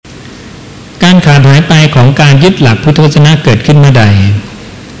การขาดหายไปของการยึดหลักพุทธวจนะเกิดขึ้นเมื่อใด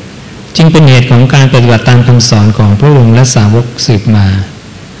จึงเป็นเหตุของการปฏิบัติตามคำสอนของพระองค์และสาวกสืบมา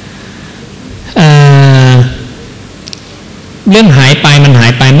เรื่องหายไปมันหา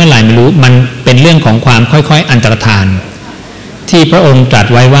ยไปเมื่อไหร่ไม่รู้มันเป็นเรื่องของความค่อยๆอันตรธานที่พระองค์ตรัส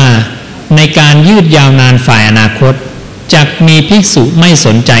ไว้ว่าในการยืดยาวนานฝ่ายอนาคตจักมีภิกษุไม่ส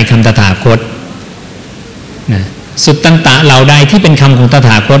นใจคำตถาคตนะสุตตันตะเหล่าใดที่เป็นคำของตถ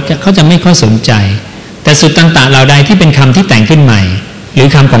าคตเขาจะไม่ค่อยสนใจแต่สุตตันตะเหล่าใดที่เป็นคำที่แต่งขึ้นใหม่หรือ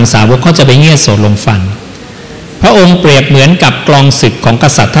คำของสาวกเขาจะไปเงี่ยโสดลงฟังพระองค์เปรียบเหมือนกับกลองศึกของก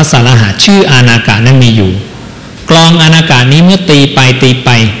ษัตริย์ทัสสารหะชื่ออานากะนั้นมีอยู่กลองอานากะนี้เมื่อตีไป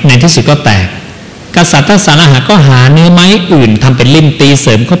ในที่สุดก็แตกกษัตริย์ทัสสารหะก็หาเนื้อไม้อื่นทำเป็นลิ่มตีเส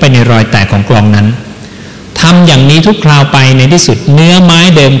ริมเข้าไปในรอยแตกของกลองนั้นทำอย่างนี้ทุกคราวไปในที่สุดเนื้อไม้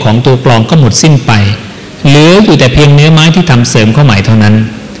เดิมของตัวกลองก็หมดสิ้นไปเหลืออยู่แต่เพียงเนื้อไม้ที่ทำเสริมเข้าใหม่เท่านั้น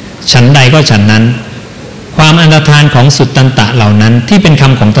ฉันใดก็ฉันนั้นความอันตรธานของสุตตันตะเหล่านั้นที่เป็นค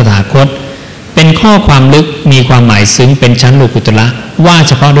ำของตถาคตเป็นข้อความลึกมีความหมายซึ้งเป็นชั้นโลกุตระว่าเ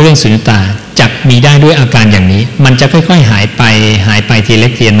ฉพาะเรื่องสุญญตาจักมีได้ด้วยอาการอย่างนี้มันจะค่อยๆหายไปทีเล็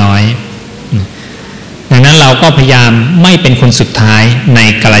กทีน้อยดังนั้นเราก็พยายามไม่เป็นคนสุดท้ายใน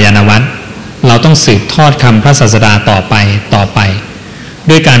กัลยาณวัตรเราต้องสืบทอดคำพระศาสดาต่อไป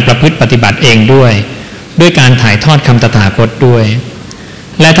ด้วยการประพฤติปฏิบัติเองด้วยการถ่ายทอดคำตถาคตด้วย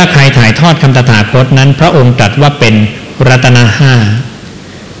และถ้าใครถ่ายทอดคำตถาคตนั้นพระองค์ตรัสว่าเป็นรัตนะห้า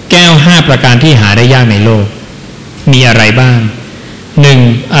แก้ว5ประการที่หาได้ยากในโลกมีอะไรบ้าง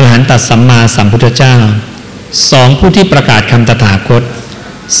 1. อรหันตสัมมาสัมพุทธเจ้า 2. ผู้ที่ประกาศคำตถาคต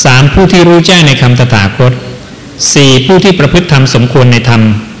 3. ผู้ที่รู้แจ้งในคำตถาคต 4. ผู้ที่ประพฤติธรรมสมควรในธรรม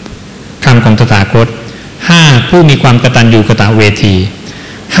คำของตถาคต 5. ผู้มีความกตัญญูกตเวที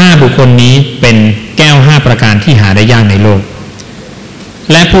5บุคคลนี้เป็นแก้ว5ประการที่หาได้ยากในโลก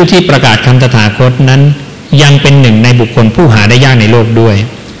และผู้ที่ประกาศคำตถาคตนั้นยังเป็นหนึ่งในบุคคลผู้หาได้ยากในโลกด้วย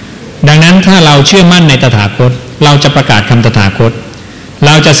ดังนั้นถ้าเราเชื่อมั่นในตถาคตเราจะประกาศคำตถาคตเร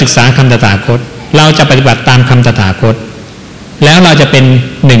าจะศึกษาคำตถาคตเราจะปฏิบัติตามคำตถาคตแล้วเราจะเป็น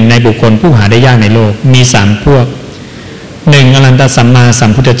หนึ่งในบุคคลผู้หาได้ยากในโลกมี3พวก 1. อรหันตสัมมาสั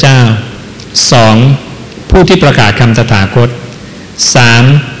มพุทธเจ้า 2. ผู้ที่ประกาศคำตถาคต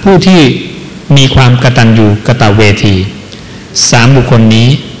 3. ผู้ที่มีความกตัญญูกตเวที3บุคคลนี้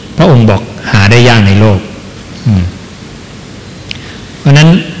พระองค์บอกหาได้ยากในโลกเพราะนั้น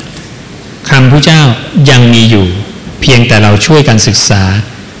คำพระเจ้ายังมีอยู่เพียงแต่เราช่วยกันศึกษา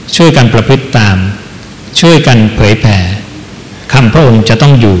ช่วยกันประพฤติตามช่วยกันเผยแผ่คำพระองค์จะต้อ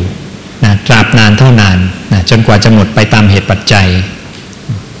งอยู่นะตราบนานเท่านานนะจนกว่าจะหมดไปตามเหตุปัจจัย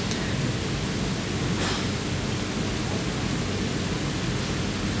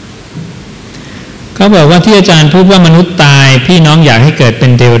เขาบอกว่าที่อาจารย์พูดว่ามนุษย์ตายพี่น้องอยากให้เกิดเป็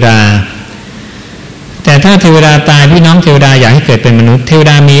นเทวดาแต่ถ้าเทวดาตายพี่น้องเทวดาอยากให้เกิดเป็นมนุษย์เทว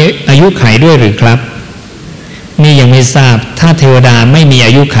ดามีอายุไขด้วยหรือครับนี่ยังไม่ทราบถ้าเทวดาไม่มีอ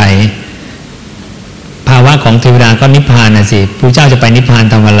ายุไขภาวะของเทวดาก็นิพพานนะสิพระเจ้าจะไปนิพพาน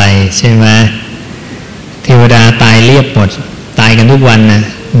ทำอะไรใช่ไหมเทวดาตายเรียบหมดตายกันทุกวันนะ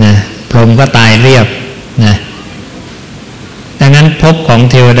พรหมก็ตายเรียบนะดังนั้นภพของ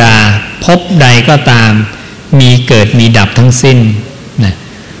เทวดาภพใดก็ตามมีเกิดมีดับทั้งสิ้นนะ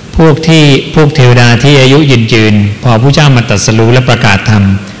พวกเทวดาที่อายุยืนพอพระเจ้ามาตรัสรู้และประกาศธรรม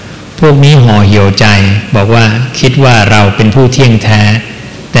พวกนี้ห่อเหี่ยวใจบอกว่าคิดว่าเราเป็นผู้เที่ยงแท้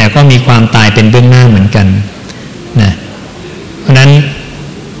แต่ก็มีความตายเป็นเบื้องหน้าเหมือนกันนะเพราะนั้น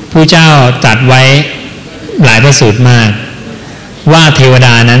พระเจ้าตรัสไว้หลายพระสูตรมากว่าเทวด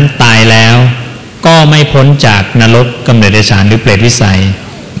านั้นตายแล้วก็ไม่พ้นจากนรกกำเนิดเดรัจฉานหรือเปรตวิสัย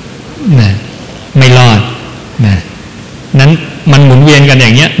นะไม่รอดนะนั้นมันหมุนเวียนกันอย่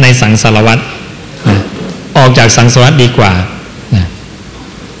างเงี้ยในสังสารวัฏนะออกจากสังสารวัฏดีกว่านะ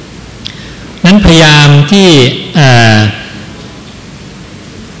นั้นพยายามที่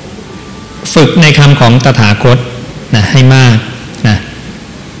ฝึกในคำของตถาคตนะให้มากนะ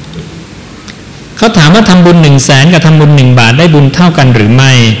เขาถามว่าทำบุญ100,000กับทำบุญ1 บาทได้บุญเท่ากันหรือไ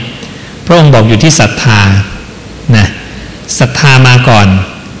ม่พระองค์บอกอยู่ที่ศรัทธานะศรัทธามาก่อน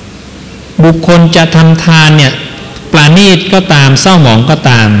บุคคลจะทำทานเนี่ยปราณีตก็ตามเศร้าหมองก็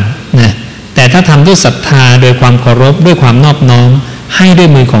ตามนะแต่ถ้าทำด้วยศรัทธาโดยความเคารพด้วยความนอบน้อมให้ด้วย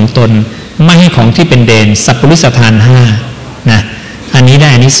มือของตนไม่ให้ของที่เป็นเดนสัพพุริสทาน5นะอันนี้ได้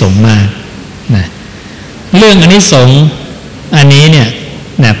อานิสงส์มากนะเรื่องอานิสงส์อันนี้เนี่ย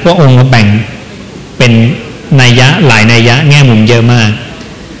นะพระองค์แบ่งเป็นนัยยะหลายนัยยะแง่มุมเยอะมาก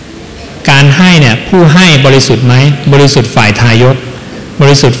การให้เนี่ยผู้ให้บริสุทธิ์ไหมบริสุทธิ์ฝ่ายทายกบ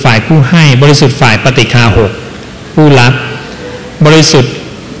ริสุทธิ์ฝ่ายผู้ให้บริสุทธิ์ฝ่ายปฏิฆาหกผู้รับบริสุทธิ์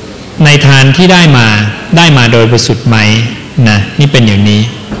ในทานที่ได้มาโดยบริสุทธิ์ไหมนะนี่เป็นอย่างนี้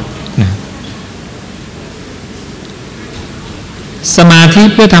นะสมาธิ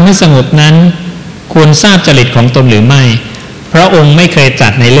เพื่อทำให้สงบนั้นควรทราบจริตของตนหรือไม่พระองค์ไม่เคยตรั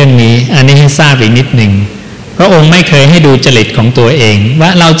สในเรื่องนี้อันนี้ให้ทราบอีกนิดหนึ่งพระองค์ไม่เคยให้ดูจริตของตัวเองว่า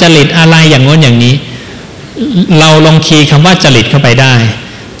เราจริตอะไรอย่างโน้นอย่างนี้เราลองคีย์คำว่าจริตเข้าไปได้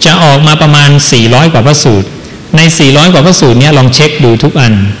จะออกมาประมาณ400กว่าพระสูตรใน400กว่าพระสูตรนี้ลองเช็คดูทุกอั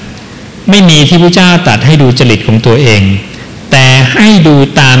นไม่มีที่พระเจ้าตรัสให้ดูจริตของตัวเองแต่ให้ดู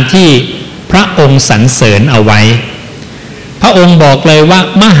ตามที่พระองค์สรรเสริญเอาไว้พระองค์บอกเลยว่า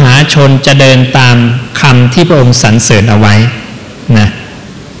มหาชนจะเดินตามคำที่พระองค์สรรเสริญเอาไว้นะ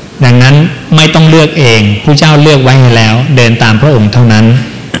ดังนั้นไม่ต้องเลือกเองพระเจ้าเลือกไว้ให้แล้วเดินตามพระองค์เท่านั้น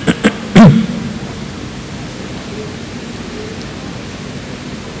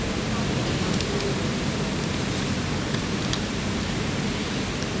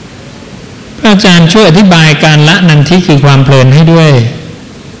อาจารย์ช่วยอธิบายการละนันทิคือความเพลินให้ด้วย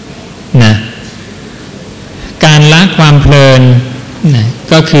นะการละความเพลินนะ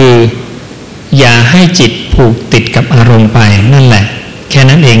ก็คืออย่าให้จิตผูกติดกับอารมณ์ไปนั่นแหละแค่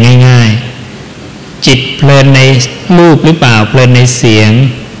นั้นเองง่ายๆจิตเพลินในรูปหรือเปล่าเพลินในเสียง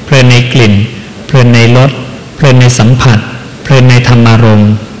เพลินในกลิ่นเพลินในรสเพลินในสัมผัสเพลินในธรรมารม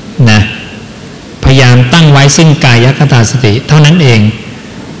ณ์นะพยายามตั้งไว้ซึ่งกายคตาสติเท่านั้นเอง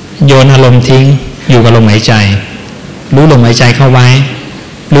โยนอารมณ์ทิ้งอยู่กับลมหายใจรู้ลมหายใจเข้าไว้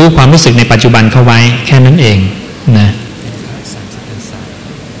รู้ความรู้สึกในปัจจุบันเข้าไว้แค่นั้นเองนะ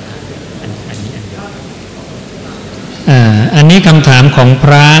อันนี้คำถามของพ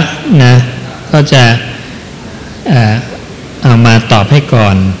ระนะก็จะเอามาตอบให้ก่อ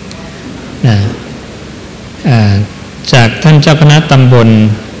นนะจากท่านเจ้าคณะตำบล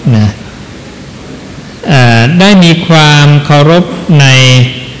นะได้มีความเคารพใน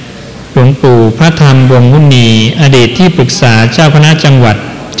หลวงปู่พระธรรมวงศ์มุนีอดีตที่ปรึกษาเจ้าคณะจังหวัด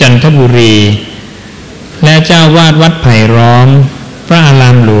จันทบุรีและเจ้าวาดวัดไผ่ล้อมพระอารา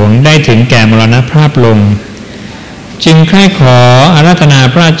มหลวงได้ถึงแก่มรณภาพลงจึงใคร่ขออาราธนา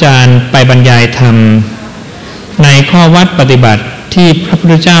พระอาจารย์ไปบรรยายธรรมในข้อวัดปฏิบัติที่พระพุท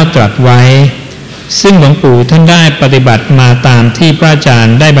ธเจ้าตรัสไว้ซึ่งหลวงปู่ท่านได้ปฏิบัติมาตามที่พระอาจาร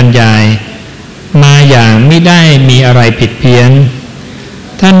ย์ได้บรรยายมาอย่างไม่ได้มีอะไรผิดเพี้ยน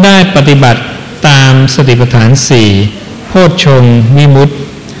ท่านได้ปฏิบัติตามสติปัฏฐาน4โพชฌงค์วิมุตติ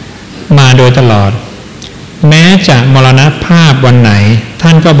มาโดยตลอดแม้จะมรณภาพวันไหนท่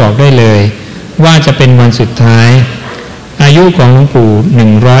านก็บอกได้เลยว่าจะเป็นวันสุดท้ายอายุของหลวงปู่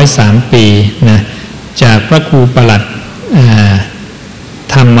103ปีนะจากพระครูประหลัด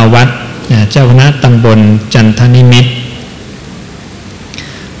ธรรมวัดเจ้าคณะตำบลจันทนิมิตร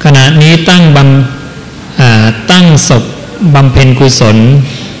ขณะนี้ตั้งศพบำเพ็ญกุศล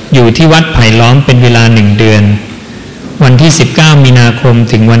อยู่ที่วัดไผ่ล้อมเป็นเวลา1 เดือนวันที่19มีนาคม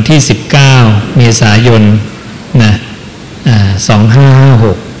ถึงวันที่19เมษายนนะ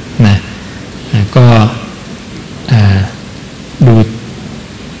2556นะก็ดู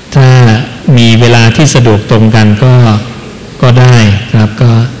ถ้ามีเวลาที่สะดวกตรงกันก็ได้ครับ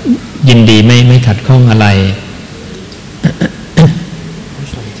ก็ยินดีไม่ขัดข้องอะไร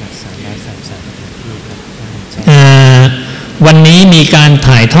วันนี้มีการ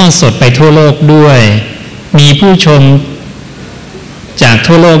ถ่ายทอดสดไปทั่วโลกด้วยมีผู้ชมจาก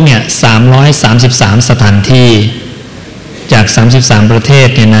ทั่วโลกเนี่ย333สถานที่จาก33ประเทศ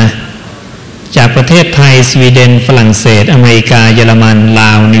เนี่ยนะจากประเทศไทยสวีเดนฝรั่งเศสอเมริกาเยอรมันล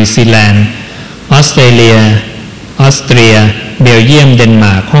าวนิวซีแลนด์ออสเตรเลียออสเตรียเบลเยียมเดนม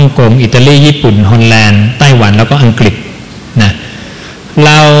าร์กฮ่องกงอิตาลีญี่ปุ่นฮอลแลนด์ไต้หวันแล้วก็อังกฤษนะเ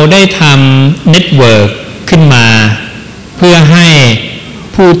ราได้ทำเน็ตเวิร์กขึ้นมาเพื่อให้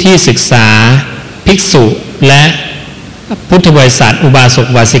ผู้ที่ศึกษาภิกษุและพุทธบริษัทอุบาสก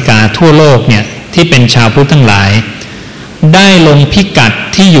อุบาสิกาทั่วโลกเนี่ยที่เป็นชาวพุทธทั้งหลายได้ลงพิกัด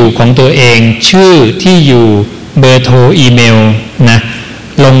ที่อยู่ของตัวเองชื่อที่อยู่เบอร์โทรอีเมลนะ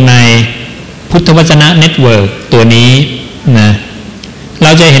ลงในพุทธวจนะเน็ตเวิร์กตัวนี้นะเร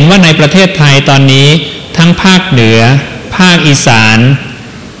าจะเห็นว่าในประเทศไทยตอนนี้ทั้งภาคเหนือภาคอีสาน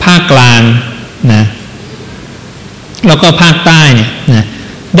ภาคกลางนะแล้วก็ภาคใต้เนี่ยนะ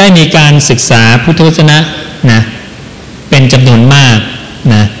ได้มีการศึกษาพุทธวจนะนะเป็นจำนวนมาก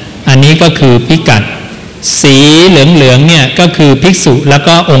นะอันนี้ก็คือพิกัดสีเหลืองๆเนี่ยก็คือภิกษุแล้ว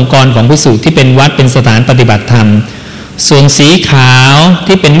ก็องค์กรของภิกษุที่เป็นวัดเป็นสถานปฏิบัติธรรมส่วนสีขาว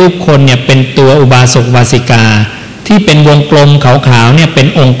ที่เป็นรูปคนเนี่ยเป็นตัวอุบาสกอุบาสิกาที่เป็นวงกลมขาวๆเนี่ยเป็น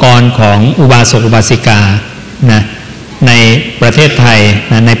องค์กรของอุบาสกอุบาสิกานะในประเทศไทย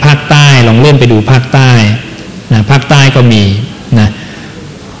นะในภาคใต้ลองเลื่อนไปดูภาคใต้นะภาคใต้ก็มีนะ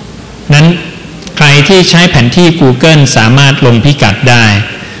ที่ใช้แผนที่ Google สามารถลงพิกัดได้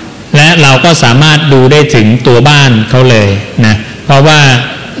และเราก็สามารถดูได้ถึงตัวบ้านเขาเลยนะเพราะว่า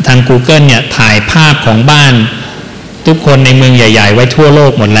ทาง Google เนี่ยถ่ายภาพของบ้านทุกคนในเมืองใหญ่ๆไว้ทั่วโล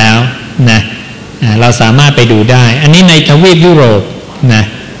กหมดแล้วนะเราสามารถไปดูได้อันนี้ในทวีปยุโรปนะ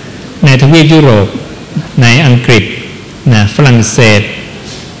ในทวีปยุโรปในอังกฤษนะฝรั่งเศส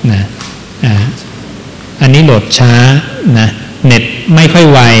นะอันนี้โหลดช้านะเน็ตไม่ค่อย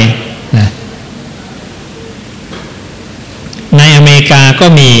ไวนะในอเมริกาก็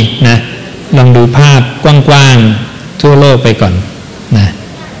มีนะลองดูภาพกว้างๆทั่วโลกไปก่อนนะ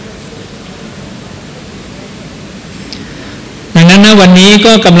ดังนั้นนะวันนี้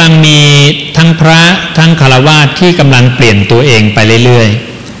ก็กำลังมีทั้งพระทั้งฆราวาสที่กำลังเปลี่ยนตัวเองไปเรื่อย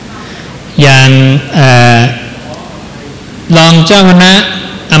ๆอย่างรองเจ้าคณะ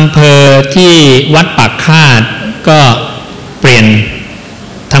อำเภอที่วัดปากคาดก็เปลี่ยน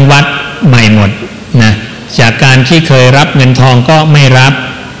ทั้งวัดใหม่หมดนะจากการที่เคยรับเงินทองก็ไม่รับ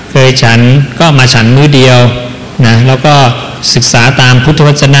เคยฉันก็มาฉันมื้อเดียวนะแล้วก็ศึกษาตามพุทธว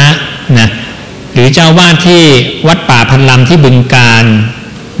จนะนะหรือเจ้าวาดที่วัดป่าพันลำที่บึงกาฬ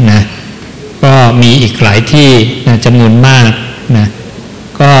นะก็มีอีกหลายที่นะจำนวนมากนะ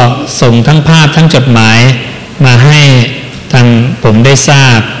ก็ส่งทั้งภาพทั้งจดหมายมาให้ทางผมได้ทรา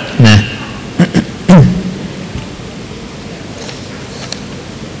บนะ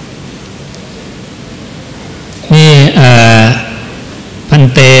นี่พัน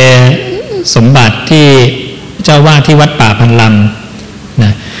เตสมบัติที่เจ้าวาดที่วัดป่าพันลำน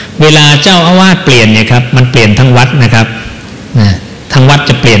ะเวลาเจ้าอาวาสเปลี่ยนเนี่ยครับมันเปลี่ยนทั้งวัดนะครับนะทั้งวัด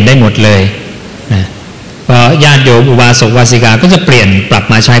จะเปลี่ยนได้หมดเลยนะก็ญาติโยมอุบาสกวาสิกาก็จะเปลี่ยนปรับ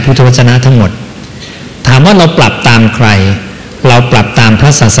มาใช้พุทธวจนะทั้งหมดถามว่าเราปรับตามใครเราปรับตามพร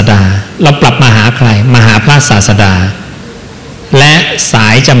ะศาสดาเราปรับมาหาใครมาหาพระศาสดาและสา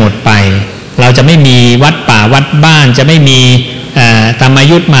ยจะหมดไปเราจะไม่มีวัดป่าวัดบ้านจะไม่มีธรรม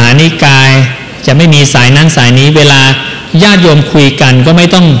ยุทธมหานิกายจะไม่มีสายนั้นสายนี้เวลาญาติโยมคุยกันก็ไม่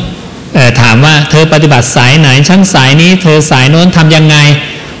ต้องถามว่าเธอปฏิบัติสายไหนฉันสายนี้เธอสายโน้นทำยังไง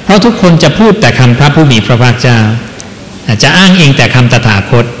เพราะทุกคนจะพูดแต่คำพระผู้มีพระภาคเจ้าจะอ้างอิงแต่คำตถา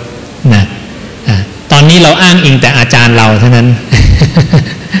คตนะตอนนี้เราอ้างอิงแต่อาจารย์เราเท่านั้น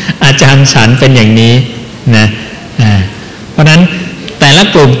อาจารย์ฉันเป็นอย่างนี้นะเพราะนั้นแต่ละ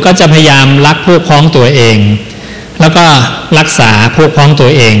กลุ่มก็จะพยายามรักพวกพ้องตัวเองแล้วก็รักษาพวกพ้องตัว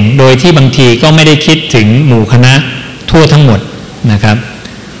เองโดยที่บางทีก็ไม่ได้คิดถึงหมู่คณะทั่วทั้งหมดนะครับ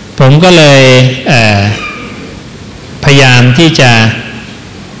ผมก็เลยพยายามที่จะ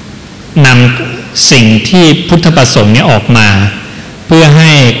นำสิ่งที่พุทธประสงค์นี้ออกมาเพื่อใ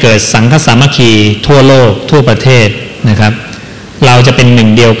ห้เกิดสังฆสามัคคีทั่วโลกทั่วประเทศนะครับเราจะเป็นหนึ่ง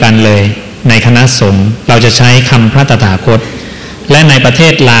เดียวกันเลยในคณะสงฆ์เราจะใช้คำพระตถาคตและในประเท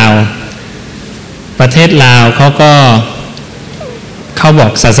ศลาวเขาบอ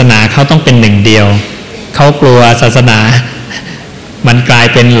กศาสนาเขาต้องเป็นหนึ่งเดียวเขากลัวศาสนามันกลาย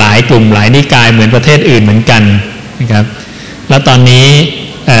เป็นหลายกลุ่มหลายนิกายเหมือนประเทศอื่นเหมือนกันนะครับแล้วตอนนี้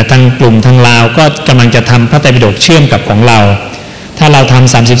ทางกลุ่มทางลาวก็กำลังจะทำพระไตรปิฎกเชื่อมกับของเราถ้าเราท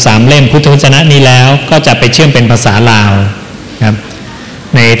ำ33เล่มพุทธวจนะนี้แล้วก็จะไปเชื่อมเป็นภาษาลาวครับ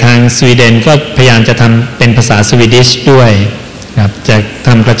ในทางสวีเดนก็พยายามจะทำเป็นภาษาสวีดิชด้วยครับจะท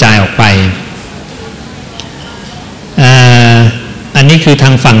ำกระจายออกไปอันนี้คือทา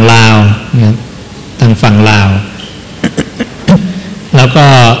งฝั่งลาวนะทางฝั่งลาว แล้วก็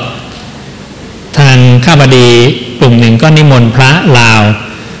ทางข้าบดีกลุ่มหนึ่งก็นิมนต์พระลาว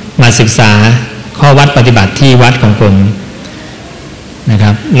มาศึกษาข้อวัดปฏิบัติที่วัดของผมนะค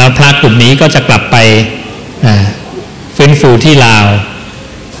รับแล้วพระกลุ่มนี้ก็จะกลับไปฟื้นฟูที่ลาว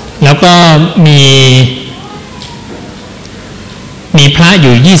แล้วก็มีพระอ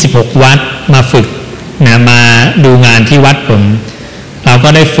ยู่26วัดมาฝึกนะมาดูงานที่วัดผมเราก็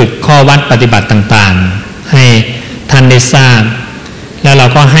ได้ฝึกข้อวัดปฏิบัติต่างๆให้ท่านได้ทราบแล้วเรา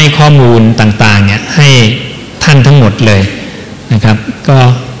ก็ให้ข้อมูลต่างๆเนี่ยให้ท่านทั้งหมดเลยนะครับก็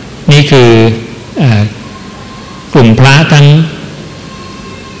นี่คือกลุ่มพระทั้ง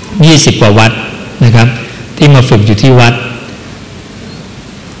20กว่าวัดนะครับที่มาฝึกอยู่ที่วัด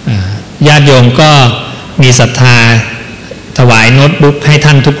ญาติโยมก็มีศรัทธาถวายโน้ตบุ๊กให้ท่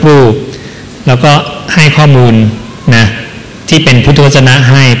านทุกรูปแล้วก็ให้ข้อมูลนะที่เป็นพุทธวจนะ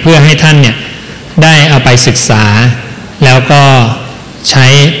ให้เพื่อให้ท่านเนี่ยได้เอาไปศึกษาแล้วก็ใช้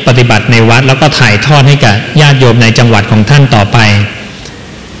ปฏิบัติในวัดแล้วก็ถ่ายทอดให้กับญาติโยมในจังหวัดของท่านต่อไป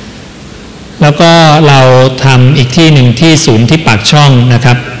แล้วก็เราทำอีกที่หนึ่งที่ศูนย์ที่ปากช่องนะค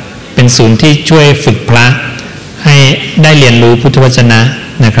รับเป็นศูนย์ที่ช่วยฝึกพระให้ได้เรียนรู้พุทธวจนะ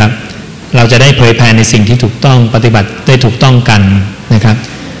นะครับเราจะได้เผยแผ่ในสิ่งที่ถูกต้องปฏิบัติได้ถูกต้องกันนะครับ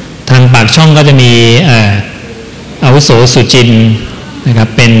ทางปาก ช่องก็จะมีอาวุโสสุจินนะครับ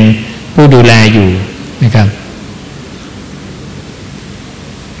เป็นผู้ดูแลอยู่นะครับ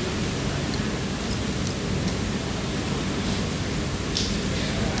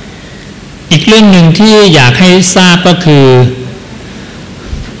อีกเรื่องหนึ่งที่อยากให้ทราบก็คือ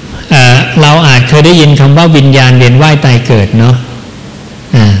เราอาจเคยได้ยินคำว่าวิญญาณเวียนว่ายตายเกิดเนาะ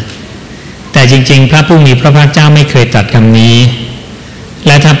แต่จริงๆพระผู้มีพระภาคเจ้าไม่เคยตรัสคำนี้แ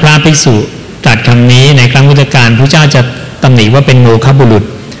ละถ้าพระภิกษุตรัสคำนี้ในครั้งพุทธกาลพระเจ้าจะตำหนิว่าเป็นโมฆะบุรุษ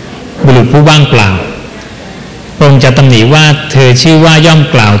ผู้ว่างเปล่าพระองค์จะตำหนิว่าเธอชื่อว่าย่อม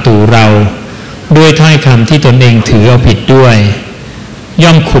กล่าวตู่เราด้วยถ้อยคำที่ตนเองถือเอาผิดด้วยย่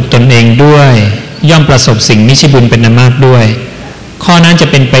อมขุดตนเองด้วยย่อมประสบสิ่งมิใช่บุญเป็นอมากด้วยข้อนั้นจะ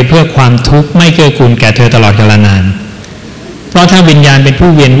เป็นไปเพื่อความทุกข์ไม่เกื้อกูลแก่เธอตลอดกาลนานเพราะถ้าวิญญาณเป็นผู้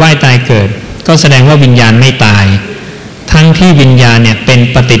เวียนว่ายตายเกิดก็แสดงว่าวิญญาณไม่ตายทั้งที่วิญญาณเนี่ยเป็น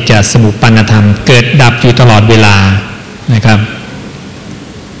ปฏิจจสมุปปนธรรมเกิดดับอยู่ตลอดเวลานะครับ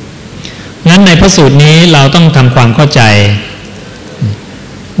งั้นในพระสูตรนี้เราต้องทำความเข้าใจ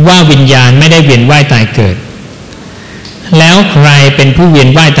ว่าวิญญาณไม่ได้เวียนว่ายตายเกิดแล้วใครเป็นผู้เวียน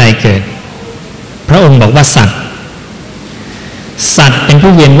ว่ายตายเกิดพระองค์บอกว่าสัตว์เป็น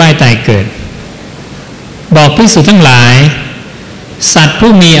ผู้เวียนว่ายตายเกิดบอกภิกษุทั้งหลายสัตว์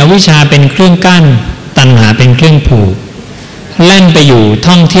ผู้มีอวิชชาเป็นเครื่องกั้นตัณหาเป็นเครื่องผูกแล่นไปอยู่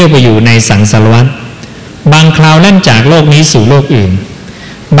ท่องเที่ยวไปอยู่ในสังสารวัฏบางคราวแล่นจากโลกนี้สู่โลกอื่น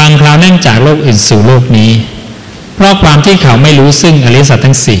บางคราวแล่นจากโลกอื่นสู่โลกนี้เพราะความที่เขาไม่รู้ซึ่งอริยสัจ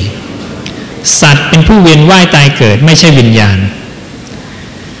ทั้งสี่สัตว์เป็นผู้เวียนว่ายตายเกิดไม่ใช่วิญญาณ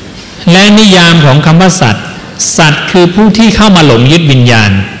และนิยามของคำว่าสัตว์คือผู้ที่เข้ามาหลงยึดวิญญา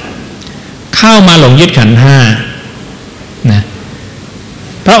ณเข้ามาหลงยึดขันธ์ห้านะ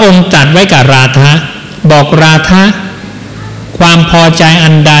พระองค์ตรัสไว้กับราทะบอกราทะความพอใจอั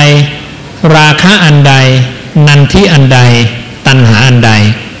นใดราคะอันใดนันทิอันใดตัณหาอันใด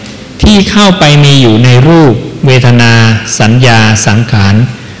ที่เข้าไปมีอยู่ในรูปเวทนาสัญญาสังขาร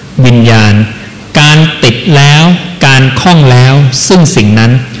วิญญาณการติดแล้วการคล้องแล้วซึ่งสิ่งนั้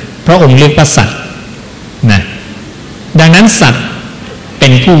นพระองค์เรียกว่าสัตว์นะดังนั้นสัตว์เป็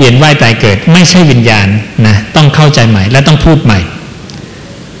นผู้เวียนว่ายตายเกิดไม่ใช่วิญญาณนะต้องเข้าใจใหม่และต้องพูดใหม่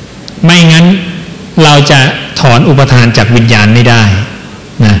ไม่งั้นเราจะถอนอุปทานจากวิญญาณไม่ได้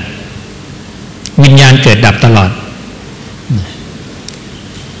นะวิญญาณเกิดดับตลอด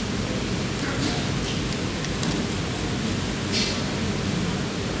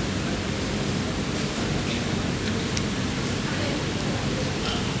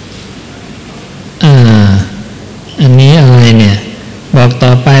อันนี้อะไรเนี่ยบอกต่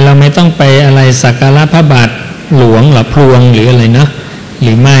อไปเราไม่ต้องไปอะไรสักการะพระบาทหลวงหรือพลวงหรืออะไรเนาะห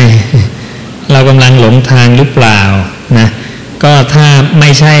รือไม่เรากำลังหลงทางหรือเปล่านะก็ถ้าไม่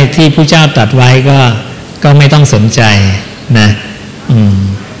ใช่ที่ผู้เจ้าตรัสไว้ก็ไม่ต้องสนใจนะ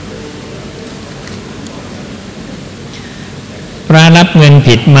พระรับเงิน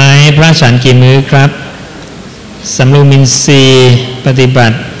ผิดไหมพระฉันกี่มื้อครับสำรวมอินทรีย์ปฏิบั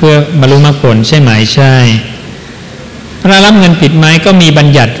ติเพื่อบรรลุมรรคผลใช่ไหมใช่พระรับเงินผิดไหมก็มีบัญ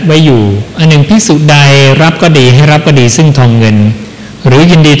ญัติไว้อยู่อันหนึ่งภิกษุใดรับก็ดีให้รับก็ดีซึ่งทองเงินหรือ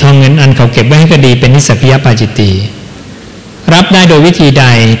ยินดีทองเงินอันเขาเก็บไว้ให้ก็ดีเป็นนิสสกิยปาจิตติรับได้โดยวิธีใด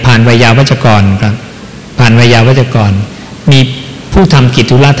ผ่านไวยาวัจกรครับผ่านไวยาวัจกรมีผู้ทำกิจ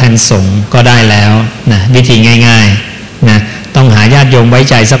ธุระแทนสงฆ์ก็ได้แล้วนะวิธีง่ายๆนะต้องหาญาติโยมไว้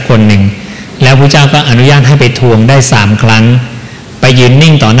ใจสักคนหนึ่งแล้วพระเจ้าก็อนุญาตให้ไปทวงได้3 ครั้งไปยืน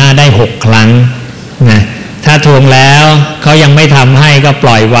นิ่งต่อหน้าได้6 ครั้งนะถ้าทวงแล้วเขายังไม่ทำให้ก็ป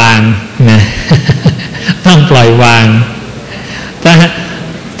ล่อยวางนะต้องปล่อยวางถ้า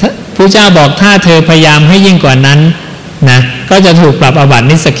พระเจ้าบอกถ้าเธอพยายามให้ยิ่งกว่านั้นนะก็จะถูกปรับอาบัติ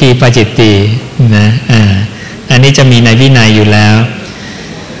นิสสกีปาจิตตินะอันนี้จะมีในวินัยอยู่แล้ว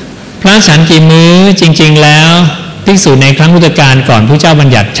พระฉันกี่มื้อจริงๆแล้วภิกษุในครั้งพุทธกาลก่อนพระเจ้าบัญ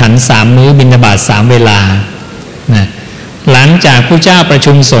ญัติฉัน3 มื้อบิณฑบาต3 เวลานะหลังจากพระเจ้าประ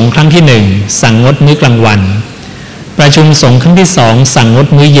ชุมสงฆ์ครั้งที่1สั่งงดมื้อกลางวันประชุมสงฆ์ครั้งที่2สั่งงด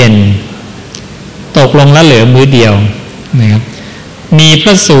มื้อเย็นตกลงแล้วเหลือมื้อเดียวนะครับมีพ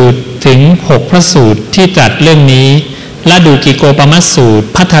ระสูตรถึง6 พระสูตรที่ตรัสเรื่องนี้ละดูกิโกปมัสสูตร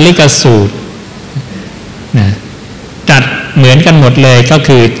พัทธลิกสูตรนะตรัสเหมือนกันหมดเลยก็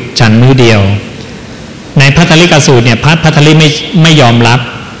คือฉันมื้อเดียวในพัทธลิกสูตรเนี่ยพัทธลิไม่ยอมรับ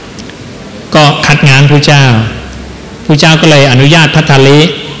ก็คัดง้างพระเจ้าก็เลยอนุญาตพัทธลิ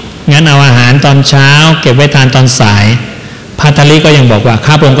งั้นเอาอาหารตอนเช้าเก็บไว้ทานตอนสายพัทธลิก็ยังบอกว่า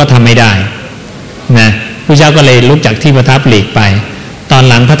ข้าพระองค์ก็ทำไม่ได้นะพระเจ้าก็เลยลุกจากที่ประทับหลีกไปตอน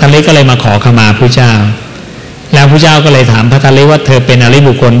หลังพัทธลิก็เลยมาขอขมาพระเจ้าแล้ว แล้วพระเจ้าก็เลยถามพระทาลิว่าเธอเป็นอริย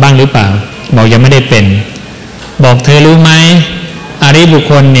บุคคลบ้างหรือเปล่าบอกยังไม่ได้เป็นบอกเธอรู้ไหมอริยบุค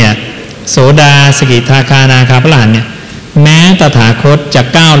คลเนี่ยโสดาสกิทาคานาคาพระอรหันต์เนี่ยแม้ตถาคตจะ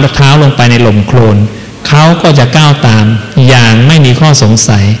ก้าวเท้าลงไปในหล่มโคลนเขาก็จะก้าวตามอย่างไม่มีข้อสง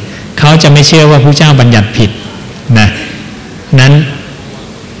สัยเขาจะไม่เชื่อว่าพระเจ้าบัญญัติผิดนะนั้น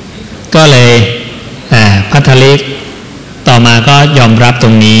ก็เลยพัทธลิกต่อมาก็ยอมรับตร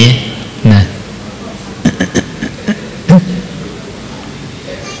งนี้นะ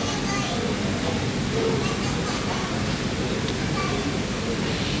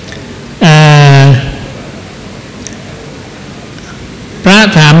พระ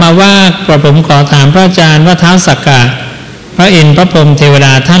ถามมาว่ากระผมขอถามพระอาจารย์ว่าท้าวสักกะพระอินทร์พระพรหมเทวด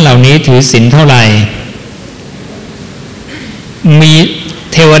าท่านเหล่านี้ถือศีลเท่าไหร่มี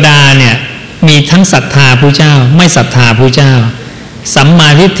เทวดาเนี่ยมีทั้งศรัทธาผู้เจ้าไม่ศรัทธาผู้เจ้าสัมมา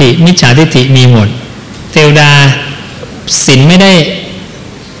ทิฏฐิมิจฉาทิฏฐิมีหมดเทวดาศีลไม่ได้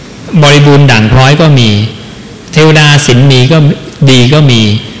บริบูรณ์ด่างพร้อยก็มีเทวดาศีลมีก็ดีก็มี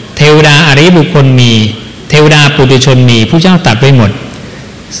เทวดาอริยบุคคลมีเทวดาปุถุชนมีผู้เจ้าตัดไว้หมด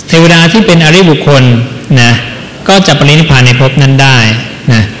เทวดาที่เป็นอริยบุคคลนะก็จะปรินิพพานในภพนั้นได้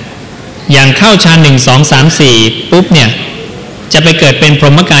นะอย่างเข้าฌาน1 2 3 4ปุ๊บเนี่ยจะไปเกิดเป็นพร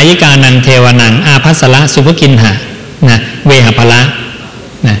หมกายิกานังเทวานังอาภัสละสุภกินหะนะเวหภละ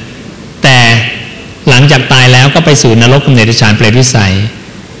นะแต่หลังจากตายแล้วก็ไปสู่นรกกำเนิดฌานเปรตวิสัย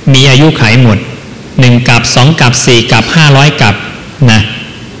มีอายุขัยหมด1กับ2กับ4กับ500กับนะ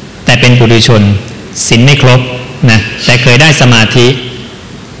แต่เป็นปุถุชนศีลไม่ครบนะแต่เคยได้สมาธิ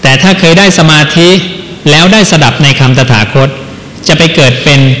แต่ถ้าเคยได้สมาธิแล้วได้สดับในคำตถาคตจะไปเกิดเ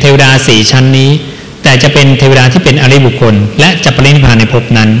ป็นเทวดา4ชั้นนี้แต่จะเป็นเทวดาที่เป็นอริยบุคคลและจะปรินิพพานในภพ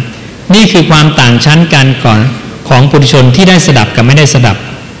นั้นนี่คือความต่างชั้นกันก่อนของปุถุชนที่ได้สดับกับไม่ได้สดับ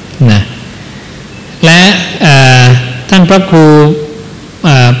นะและท่านพระครู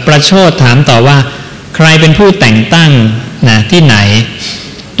ประโชติถามต่อว่าใครเป็นผู้แต่งตั้งนะที่ไหน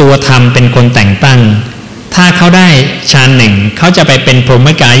ตัวธรรมเป็นคนแต่งตั้งถ้าเขาได้ฌานหนึ่งเขาจะไปเป็นพรหม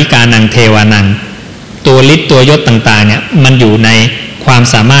กายิกานังเทวานังตัวฤทธิ์ตัวยศต่างๆเนี่ยมันอยู่ในความ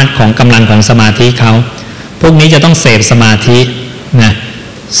สามารถของกำลังของสมาธิเขาพวกนี้จะต้องเสพสมาธินะ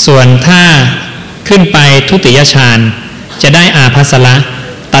ส่วนถ้าขึ้นไปทุติยฌานจะได้อาภัสละ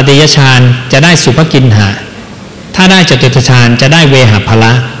ตติยฌานจะได้สุภกินหะถ้าได้จตุตฌานจะได้เวหภล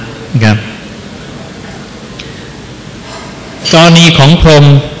ะครับกรณีของพรหม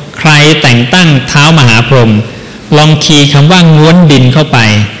ใครแต่งตั้งเท้ามหาพรหมลองคีย์คำว่าง้วนดินเข้าไป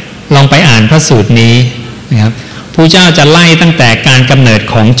ลองไปอ่านพระสูตรนี้นะครับพระเจ้าจะไล่ตั้งแต่การกำเนิด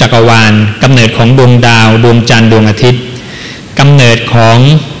ของจักรวาลกำเนิดของดวงดาวดวงจันทร์ดวงอาทิตย์กำเนิดของ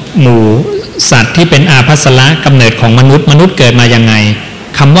หมู่สัตว์ที่เป็นอาภัสละกำเนิดของมนุษย์เกิดมายังไง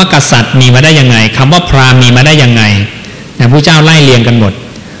คำว่ากษัตริย์มีมาได้ยังไงคำว่าพราหมณ์มีมาได้ยังไงนะพระเจ้าไล่เรียงกันหมด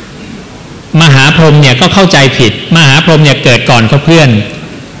มหาพรหมเนี่ยก็เข้าใจผิดมหาพรหมเนี่ยเกิดก่อนเขาเพื่อน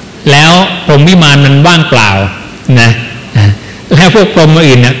แล้วพรหมวิมานมันว่างเปล่านะแล้วพวกพรหม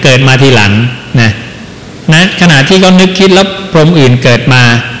อื่นเนี่ยเกิดมาทีหลังนะขณะที่เขานึกคิดแล้วพรหมอื่นเกิดมา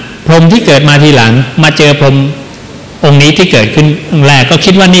พรหมที่เกิดมาทีหลังมาเจอพรหมองค์นี้ที่เกิดขึ้นแรกก็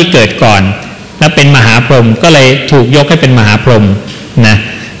คิดว่านี่เกิดก่อนแล้วเป็นมหาพรหมก็เลยถูกยกให้เป็นมหาพรหมนะ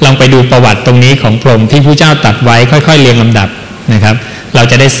ลองไปดูประวัติตรงนี้ของพรหมที่พระเจ้าตรัสไว้ค่อยๆเรียงลำดับนะครับเรา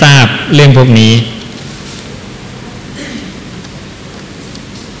จะได้ทราบเรื่องพวกนี้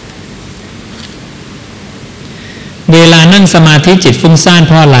เวลานั่งสมาธิจิตฟุ้งซ่านเ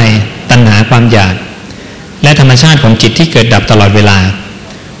พราะอะไรตัณหาความอยากและธรรมชาติของจิตที่เกิดดับตลอดเวลา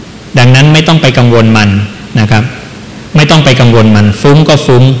ดังนั้นไม่ต้องไปกังวลมันนะครับไม่ต้องไปกังวลมันฟุ้งก็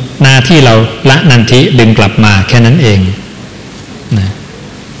ฟุ้งหน้าที่เราละนันทิดึงกลับมาแค่นั้นเองนะ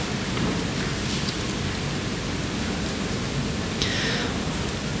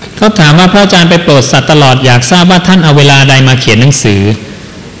เขาถามว่าพระอาจารย์ไปโปรดสัตว์ตลอดอยากทราบว่าท่านเอาเวลาใดมาเขียนหนังสือ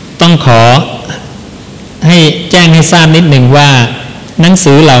ต้องขอให้แจ้งให้ทราบนิดหนึ่งว่าหนัง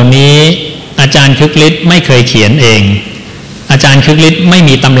สือเหล่านี้อาจารย์คึกฤทธิ์ไม่เคยเขียนเองอาจารย์คึกฤทธิ์ไม่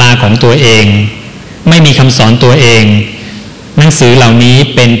มีตำราของตัวเองไม่มีคำสอนตัวเองหนังสือเหล่านี้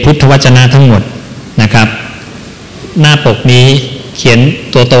เป็นพุทธวจนะทั้งหมดนะครับหน้าปกนี้เขียน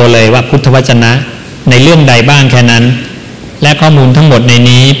ตัวโตเลยว่าพุทธวจนะในเรื่องใดบ้างแค่นั้นและข้อมูลทั้งหมดใน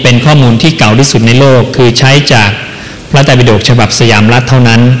นี้เป็นข้อมูลที่เก่าที่สุดในโลกคือใช้จากพระไตรปิฎกฉบับสยามรัฐเท่า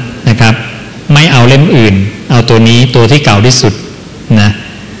นั้นนะครับไม่เอาเล่มอื่นเอาตัวนี้ตัวที่เก่าที่สุดนะ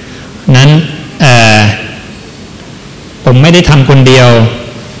นั้นผมไม่ได้ทำคนเดียว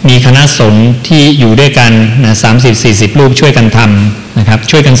มีคณะสงฆ์ที่อยู่ด้วยกันนะ30-40 รูปช่วยกันทำนะครับ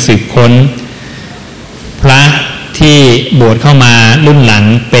ช่วยกันสืบค้นพระที่บวชเข้ามารุ่นหลัง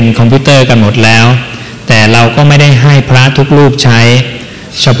เป็นคอมพิวเตอร์กันหมดแล้วแ แต่เราก็ไม่ได้ให้พระทุกรูปใช้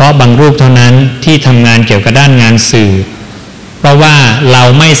เฉพาะบางรูปเท่านั้นที่ทำงานเกี่ยวกับด้านงานสื่อเพราะว่าเรา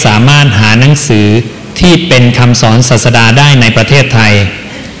ไม่สามารถหาหนังสือที่เป็นคำสอนศาสดาได้ในประเทศไทย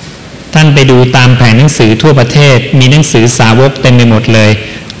ท่านไปดูตามแผงหนังสือทั่วประเทศมีหนังสือสาวกเต็มไปหมดเลย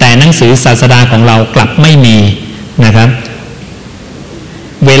แต่หนังสือศาสดาของเรากลับไม่มีนะครับ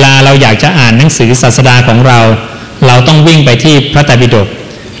เวลาเราอยากจะอ่านหนังสือศาสดาของเราต้องวิ่งไปที่พระไตรปิฎก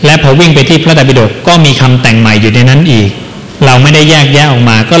และพอวิ่งไปที่พระไตรปิฎกก็มีคำแต่งใหม่อยู่ในนั้นอีกเราไม่ได้แยกแยะออก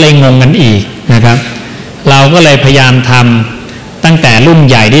มาก็เลยงงกันอีกนะครับเราก็เลยพยายามทำตั้งแต่รุ่น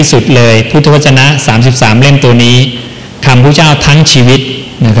ใหญ่ที่สุดเลยพุทธวจนะ33เล่มตัวนี้คำพระเจ้าทั้งชีวิต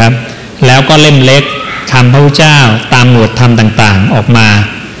นะครับแล้วก็เล่มเล็กคำพระเจ้าตามหมวดธรรมต่างๆออกมา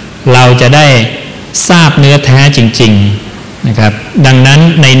เราจะได้ทราบเนื้อแท้จริงๆนะครับดังนั้น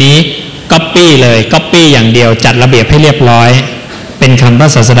ในนี้ก๊อปปี้เลยก๊อปปี้อย่างเดียวจัดระเบียบให้เรียบร้อยเป็นคำพระ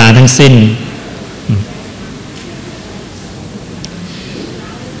ศาสดาทั้งสิ้น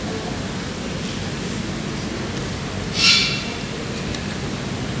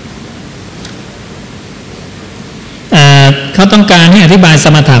เขาต้องการให้อธิบายส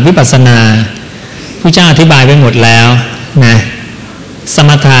มถะวิปัสสนาพระเจ้าอธิบายไปหมดแล้วนะส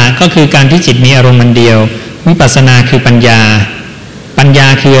มถะก็คือการที่จิตมีอารมณ์มันเดียววิปัสสนาคือปัญญาปัญญา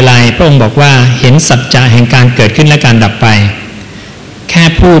คืออะไรพระองค์บอกว่าเห็นสัจจะแห่งการเกิดขึ้นและการดับไปแค่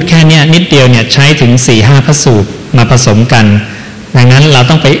พูดแค่เนี้ยนิดเดียวเนี่ยใช้ถึง 4-5 พระสูตรมาผสมกันดังนั้นเรา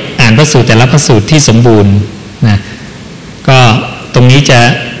ต้องไปอ่านพระสูตรแต่ละพระสูตรที่สมบูรณ์นะก็ตรงนี้จะ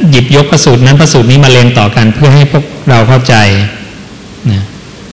หยิบยกพระสูตรนั้นพระสูตรนี้มาเรียงต่อกันเพื่อให้พวกเราเข้าใจนะ